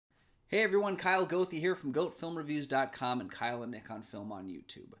Hey everyone, Kyle Goethe here from GoatFilmReviews.com and Kyle and Nick on Film on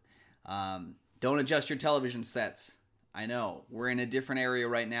YouTube. Don't adjust your television sets. I know, we're in a different area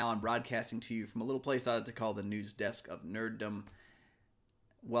right now. I'm broadcasting to you from a little place I like to call the news desk of nerddom.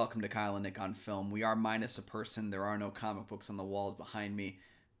 Welcome to Kyle and Nick on Film. We are minus a person. There are no comic books on the walls behind me.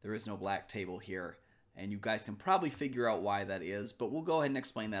 There is no black table here. And you guys can probably figure out why that is, but we'll go ahead and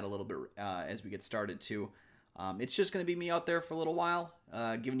explain that a little bit as we get started too. It's just going to be me out there for a little while,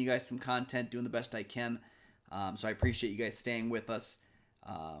 giving you guys some content, doing the best I can. So I appreciate you guys staying with us.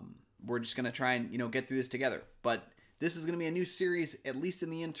 We're just going to try and, get through this together. But this is going to be a new series, at least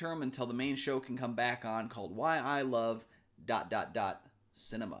in the interim, until the main show can come back on, called Why I Love ...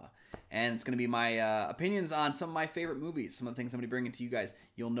 Cinema. And it's going to be my opinions on some of my favorite movies, some of the things I'm going to be bringing to you guys.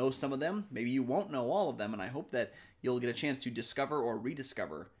 You'll know some of them. Maybe you won't know all of them, and I hope that you'll get a chance to discover or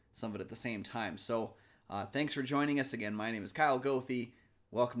rediscover some of it at the same time. So thanks for joining us again. My name is Kyle Goethe.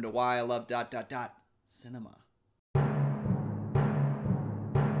 Welcome to Why I Love ... Cinema.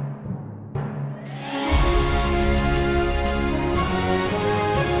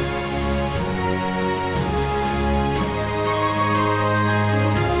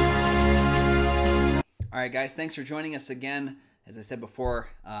 Alright guys, thanks for joining us again. As I said before,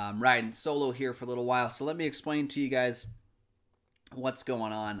 I'm riding solo here for a little while, so let me explain to you guys what's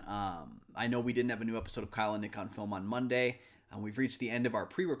going on. I know we didn't have a new episode of Kyle and Nick on Film on Monday, and we've reached the end of our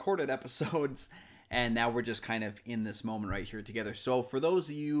pre-recorded episodes, and now we're just kind of in this moment right here together. So for those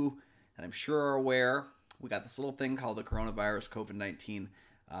of you that I'm sure are aware, we got this little thing called the coronavirus,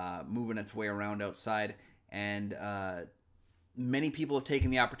 COVID-19, moving its way around outside, and many people have taken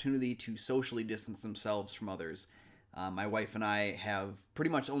the opportunity to socially distance themselves from others. My wife and I have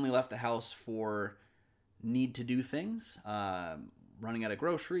pretty much only left the house for need to do things, running out of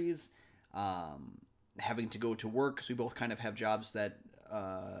groceries, having to go to work, because we both kind of have jobs that,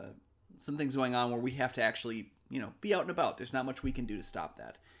 some things going on where we have to actually, be out and about. There's not much we can do to stop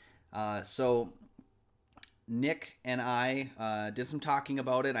that. So Nick and I did some talking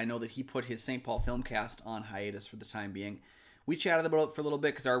about it. I know that he put his St. Paul Filmcast on hiatus for the time being. We chatted about it for a little bit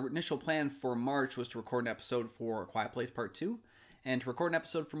because our initial plan for March was to record an episode for A Quiet Place Part 2 and to record an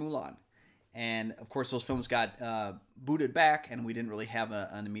episode for Mulan. And, of course, those films got booted back, and we didn't really have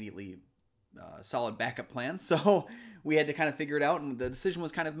an immediately solid backup plan. So we had to kind of figure it out, and the decision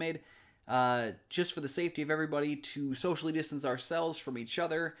was kind of made just for the safety of everybody to socially distance ourselves from each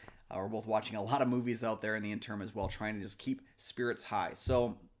other. We're both watching a lot of movies out there in the interim as well, trying to just keep spirits high.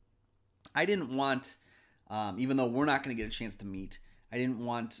 So I didn't want... even though we're not going to get a chance to meet, I didn't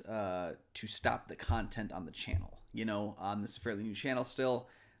want to stop the content on the channel. This is a fairly new channel still.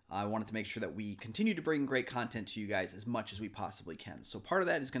 I wanted to make sure that we continue to bring great content to you guys as much as we possibly can. So part of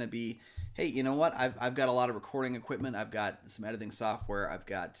that is going to be, hey, you know what? I've got a lot of recording equipment. I've got some editing software. I've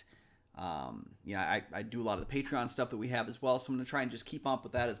got, I do a lot of the Patreon stuff that we have as well. So I'm going to try and just keep up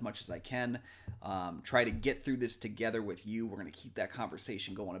with that as much as I can. Try to get through this together with you. We're going to keep that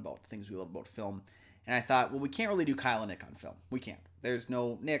conversation going about the things we love about film. And I thought, well, we can't really do Kyle and Nick on film. We can't. There's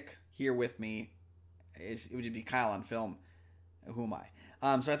no Nick here with me. It would just be Kyle on film. Who am I?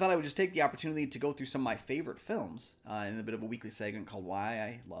 So I thought I would just take the opportunity to go through some of my favorite films in a bit of a weekly segment called Why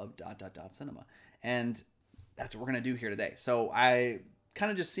I Love ... Cinema. And that's what we're going to do here today. So I kind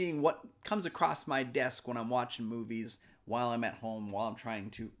of just seeing what comes across my desk when I'm watching movies while I'm at home, while I'm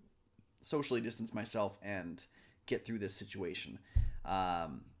trying to socially distance myself and get through this situation.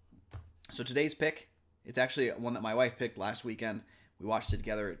 So today's pick, it's actually one that my wife picked last weekend. We watched it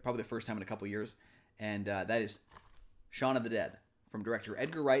together, probably the first time in a couple years. And that is Shaun of the Dead from director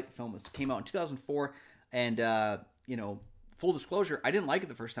Edgar Wright. The film came out in 2004. And, full disclosure, I didn't like it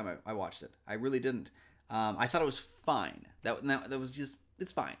the first time I watched it. I really didn't. I thought it was fine. That was just,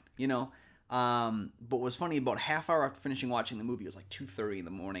 it's fine, But what was funny, about half hour after finishing watching the movie, it was like 2:30 in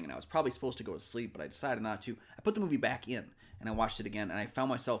the morning, and I was probably supposed to go to sleep, but I decided not to. I put the movie back in, and I watched it again, and I found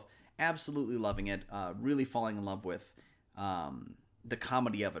myself absolutely loving it, really falling in love with the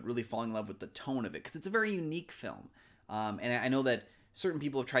comedy of it, really falling in love with the tone of it, because it's a very unique film. And I know that certain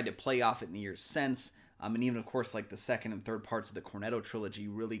people have tried to play off it in the years since, and even, of course, like the second and third parts of the Cornetto trilogy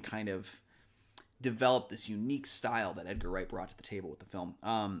really kind of developed this unique style that Edgar Wright brought to the table with the film. So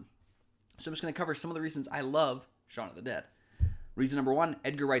I'm just going to cover some of the reasons I love Shaun of the Dead. Reason number one,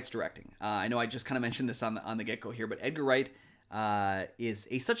 Edgar Wright's directing. I know I just kind of mentioned this on the get-go here, but Edgar Wright is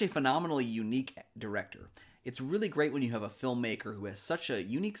such a phenomenally unique director. It's really great when you have a filmmaker who has such a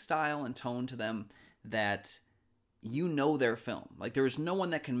unique style and tone to them that their film. Like, there is no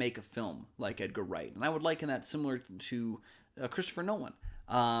one that can make a film like Edgar Wright. And I would liken that similar to Christopher Nolan,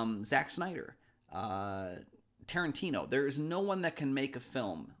 Zack Snyder, Tarantino. There is no one that can make a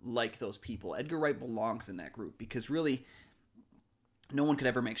film like those people. Edgar Wright belongs in that group because really no one could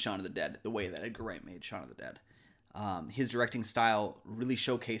ever make Shaun of the Dead the way that Edgar Wright made Shaun of the Dead. His directing style really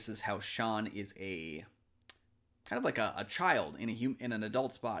showcases how Shaun is a kind of like a child in an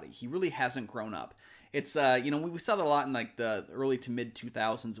adult's body. He really hasn't grown up. It's we saw that a lot in like the early to mid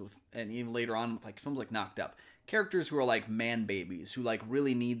 2000s and even later on with like films like Knocked Up. Characters who are like man babies who like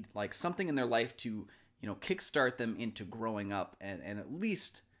really need like something in their life to kickstart them into growing up and at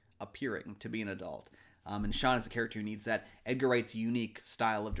least appearing to be an adult. And Shaun is a character who needs that. Edgar Wright's unique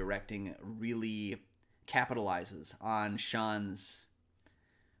style of directing really capitalizes on Shaun's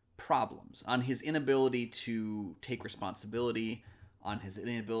problems, on his inability to take responsibility, on his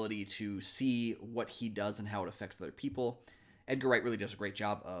inability to see what he does and how it affects other people. Edgar Wright really does a great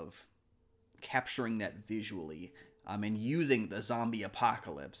job of capturing that visually and using the zombie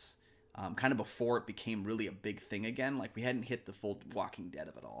apocalypse kind of before it became really a big thing again. Like we hadn't hit the full Walking Dead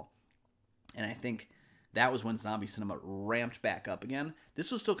of it all. And I think that was when zombie cinema ramped back up again.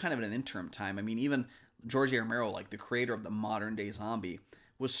 This was still kind of an interim time. I mean, even George A. Romero, like the creator of the modern day zombie,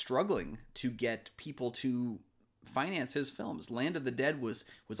 was struggling to get people to finance his films. Land of the Dead was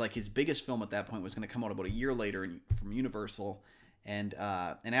like his biggest film at that point. Was going to come out about a year later from Universal, and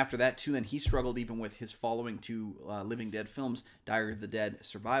after that too, then he struggled even with his following two Living Dead films. Diary of the Dead,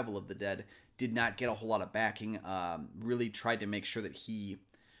 Survival of the Dead did not get a whole lot of backing. Really tried to make sure that he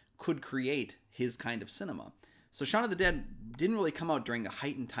could create his kind of cinema. So Shaun of the Dead didn't really come out during the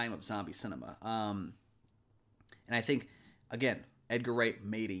heightened time of zombie cinema. And I think, again, Edgar Wright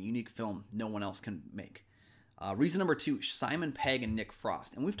made a unique film no one else can make. Reason number 2, Simon Pegg and Nick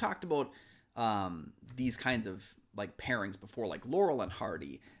Frost. And we've talked about these kinds of like pairings before, like Laurel and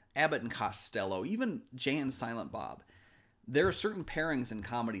Hardy, Abbott and Costello, even Jay and Silent Bob. There are certain pairings in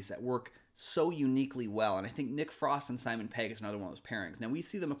comedies that work so uniquely well, and I think Nick Frost and Simon Pegg is another one of those pairings. Now, we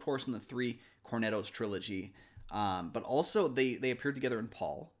see them, of course, in the 3 Cornettos trilogy, but also they appeared together in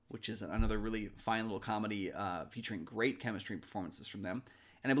Paul, which is another really fine little comedy featuring great chemistry and performances from them.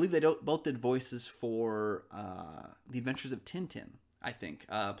 And I believe they both did voices for The Adventures of Tintin, I think,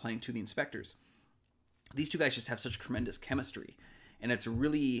 playing two of the inspectors. These two guys just have such tremendous chemistry, and it's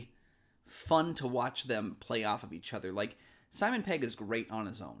really fun to watch them play off of each other. Like, Simon Pegg is great on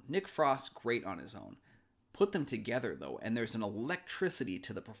his own. Nick Frost, great on his own. Put them together, though, and there's an electricity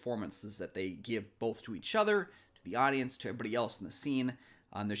to the performances that they give both to each other, to the audience, to everybody else in the scene.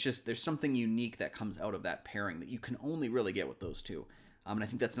 There's something unique that comes out of that pairing that you can only really get with those two. And I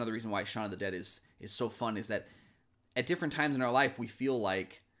think that's another reason why Shaun of the Dead is so fun, is that at different times in our life, we feel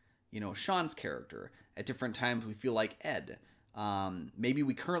like, Shaun's character. At different times, we feel like Ed. Maybe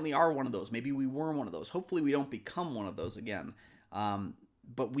we currently are one of those. Maybe we were one of those. Hopefully we don't become one of those again.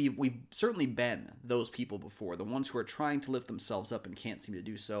 But we've certainly been those people before. The ones who are trying to lift themselves up and can't seem to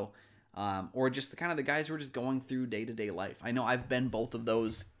do so. Or just the guys who are just going through day-to-day life. I know I've been both of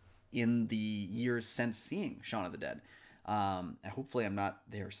those in the years since seeing Shaun of the Dead. Hopefully I'm not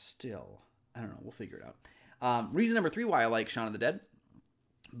there still. I don't know. We'll figure it out. Reason number 3 why I like Shaun of the Dead.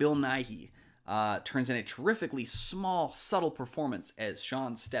 Bill Nighy turns in a terrifically small, subtle performance as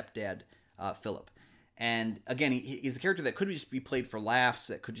Shaun's stepdad, Philip. And again, he's a character that could just be played for laughs,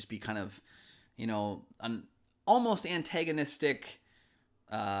 that could just be kind of, an almost antagonistic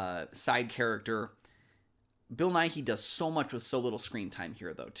side character. Bill Nighy does so much with so little screen time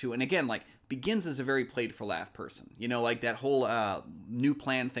here, though, too. And again, begins as a very played-for-laugh person. Like that whole new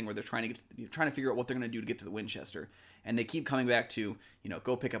plan thing where they're trying to figure out what they're going to do to get to the Winchester. And they keep coming back to,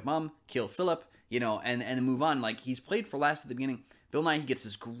 go pick up Mom, kill Philip, and move on. Like, he's played for laughs at the beginning. Bill Nighy gets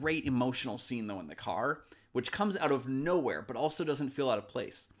this great emotional scene, though, in the car, which comes out of nowhere, but also doesn't feel out of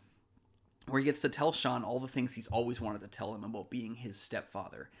place. Where he gets to tell Shaun all the things he's always wanted to tell him about being his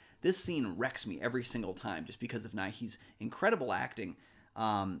stepfather. This scene wrecks me every single time just because of Nighy's incredible acting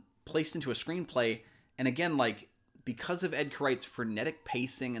placed into a screenplay. And again, because of Edgar Wright's frenetic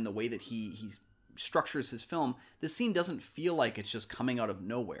pacing and the way that he structures his film, this scene doesn't feel like it's just coming out of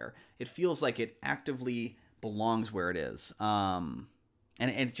nowhere. It feels like it actively belongs where it is. And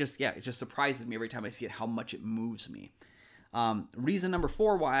it just surprises me every time I see it how much it moves me. Reason number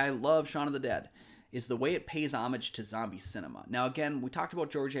 4 why I love Shaun of the Dead is the way it pays homage to zombie cinema. Now, again, we talked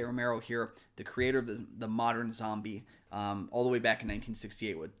about George A. Romero here, the creator of the modern zombie, all the way back in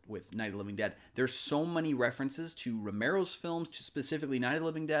 1968 with Night of the Living Dead. There's so many references to Romero's films, to specifically Night of the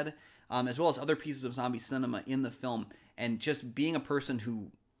Living Dead, as well as other pieces of zombie cinema in the film. And just being a person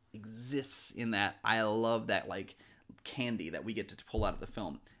who exists in that, I love that, candy that we get to pull out of the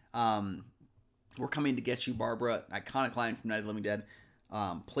film. We're coming to get you, Barbara, iconic line from Night of the Living Dead.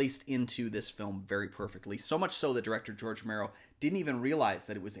 placed into this film very perfectly. So much so that director George Romero didn't even realize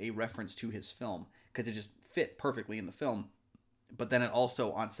that it was a reference to his film because it just fit perfectly in the film. But then it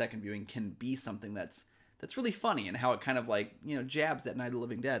also, on second viewing, can be something that's really funny, and how it kind of like, jabs at Night of the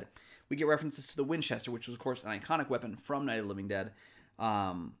Living Dead. We get references to the Winchester, which was, of course, an iconic weapon from Night of the Living Dead.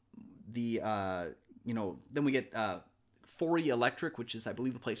 Then we get Forey Electric, which is, I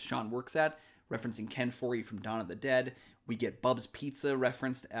believe, the place Shaun works at, referencing Ken Forey from Dawn of the Dead. We get Bub's Pizza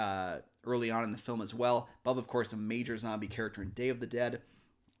referenced early on in the film as well. Bub, of course, a major zombie character in Day of the Dead.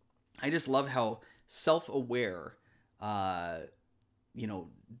 I just love how self-aware,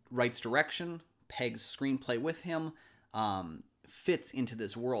 writes direction, pegs screenplay with him, fits into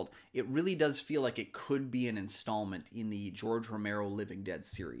this world. It really does feel like it could be an installment in the George Romero Living Dead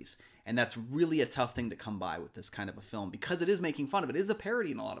series. And that's really a tough thing to come by with this kind of a film, because it is making fun of it. It is a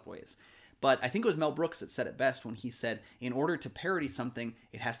parody in a lot of ways. But I think it was Mel Brooks that said it best when he said, in order to parody something,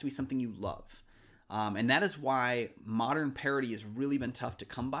 it has to be something you love. And that is why modern parody has really been tough to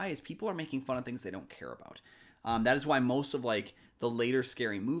come by, is people are making fun of things they don't care about. That is why most of like the later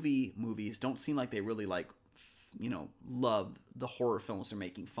scary movies don't seem like they really love the horror films they're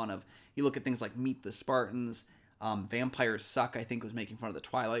making fun of. You look at things like Meet the Spartans, Vampires Suck, I think, was making fun of the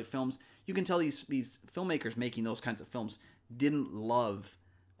Twilight films. You can tell these filmmakers making those kinds of films didn't love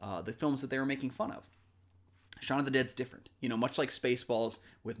the films that they were making fun of. Shaun of the Dead's different. Much like Spaceballs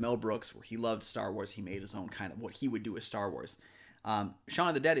with Mel Brooks, where he loved Star Wars, he made his own kind of what he would do with Star Wars. Shaun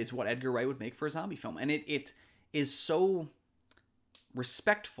of the Dead is what Edgar Wright would make for a zombie film. And it is so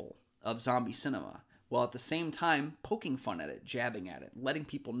respectful of zombie cinema, while at the same time poking fun at it, jabbing at it, letting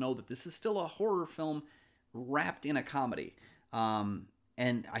people know that this is still a horror film wrapped in a comedy.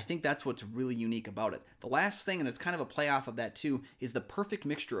 And I think that's what's really unique about it. The last thing, and it's kind of a play off of that too, is the perfect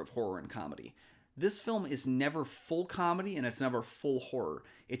mixture of horror and comedy. This film is never full comedy, and it's never full horror.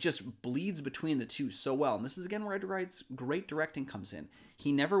 It just bleeds between the two so well. And this is, again, where Edgar Wright's great directing comes in.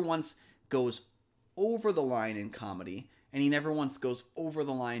 He never once goes over the line in comedy, and he never once goes over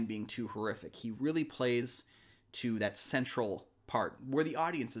the line being too horrific. He really plays to that central part where the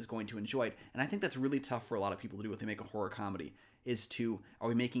audience is going to enjoy it. And I think that's really tough for a lot of people to do when they make a horror comedy, is are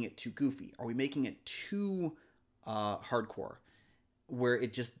we making it too goofy? Are we making it too hardcore, where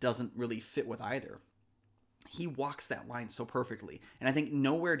it just doesn't really fit with either? He walks that line so perfectly. And I think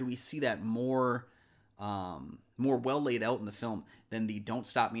nowhere do we see that more well laid out in the film than the Don't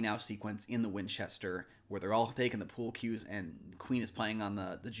Stop Me Now sequence in the Winchester, where they're all taking the pool cues and Queen is playing on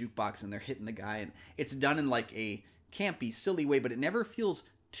the jukebox and they're hitting the guy. And it's done in like a campy, silly way, but it never feels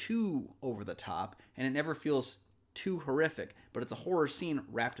too over the top, and it never feels too horrific. But it's a horror scene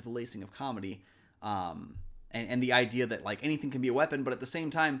wrapped with the lacing of comedy. And the idea that like anything can be a weapon, but at the same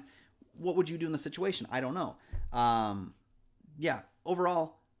time, what would you do in the situation? I don't know.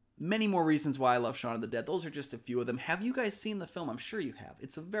 Overall, many more reasons why I love Shaun of the Dead. Those are just a few of them. Have you guys seen the film? I'm sure you have.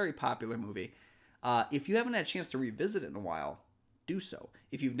 It's a very popular movie. If you haven't had a chance to revisit it in a while, do so.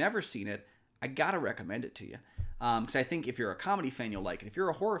 If you've never seen it, I gotta recommend it to you. Because I think if you're a comedy fan, you'll like it. If you're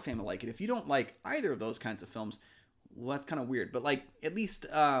a horror fan, you'll like it. If you don't like either of those kinds of films, well, that's kind of weird. But like, at least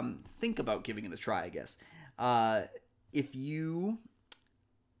think about giving it a try, I guess. If you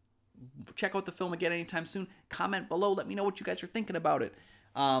check out the film again anytime soon, comment below. Let me know what you guys are thinking about it.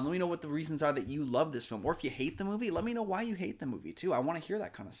 Let me know what the reasons are that you love this film. Or if you hate the movie, let me know why you hate the movie too. I want to hear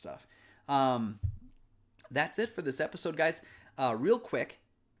that kind of stuff. That's it for this episode, guys. Real quick,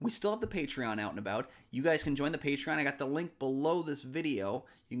 we still have the Patreon out and about. You guys can join the Patreon. I got the link below this video.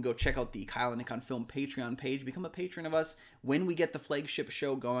 You can go check out the Kyle and Nick on Film Patreon page. Become a patron of us. When we get the flagship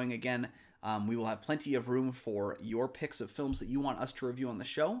show going again, we will have plenty of room for your picks of films that you want us to review on the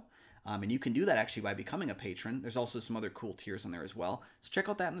show. And you can do that actually by becoming a patron. There's also some other cool tiers on there as well. So check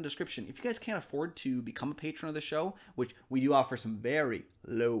out that in the description. If you guys can't afford to become a patron of the show, which we do offer some very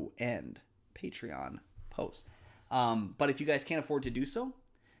low-end Patreon posts. But if you guys can't afford to do so,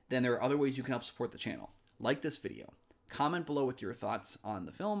 then there are other ways you can help support the channel. Like this video. Comment below with your thoughts on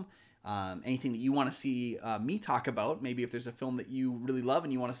the film. Anything that you want to see me talk about. Maybe if there's a film that you really love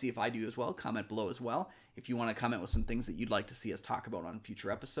and you want to see if I do as well, comment below as well. If you want to comment with some things that you'd like to see us talk about on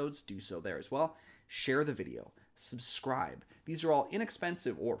future episodes, do so there as well. Share the video. Subscribe. These are all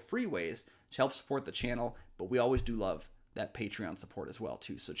inexpensive or free ways to help support the channel, but we always do love that Patreon support as well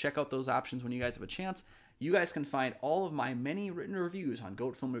too. So check out those options when you guys have a chance. You guys can find all of my many written reviews on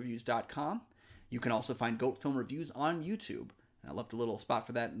goatfilmreviews.com. You can also find Goat Film Reviews on YouTube. And I left a little spot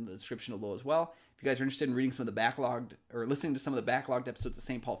for that in the description below as well. If you guys are interested in reading some of the backlogged, or listening to some of the backlogged episodes of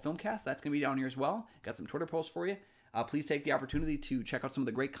St. Paul Filmcast, that's going to be down here as well. Got some Twitter posts for you. Please take the opportunity to check out some of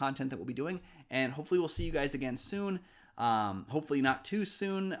the great content that we'll be doing. And hopefully we'll see you guys again soon. Hopefully not too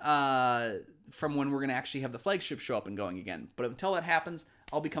soon from when we're going to actually have the flagship show up and going again. But until that happens,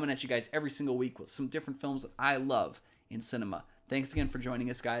 I'll be coming at you guys every single week with some different films that I love in cinema. Thanks again for joining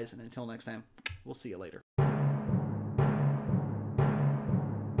us, guys, and until next time, we'll see you later.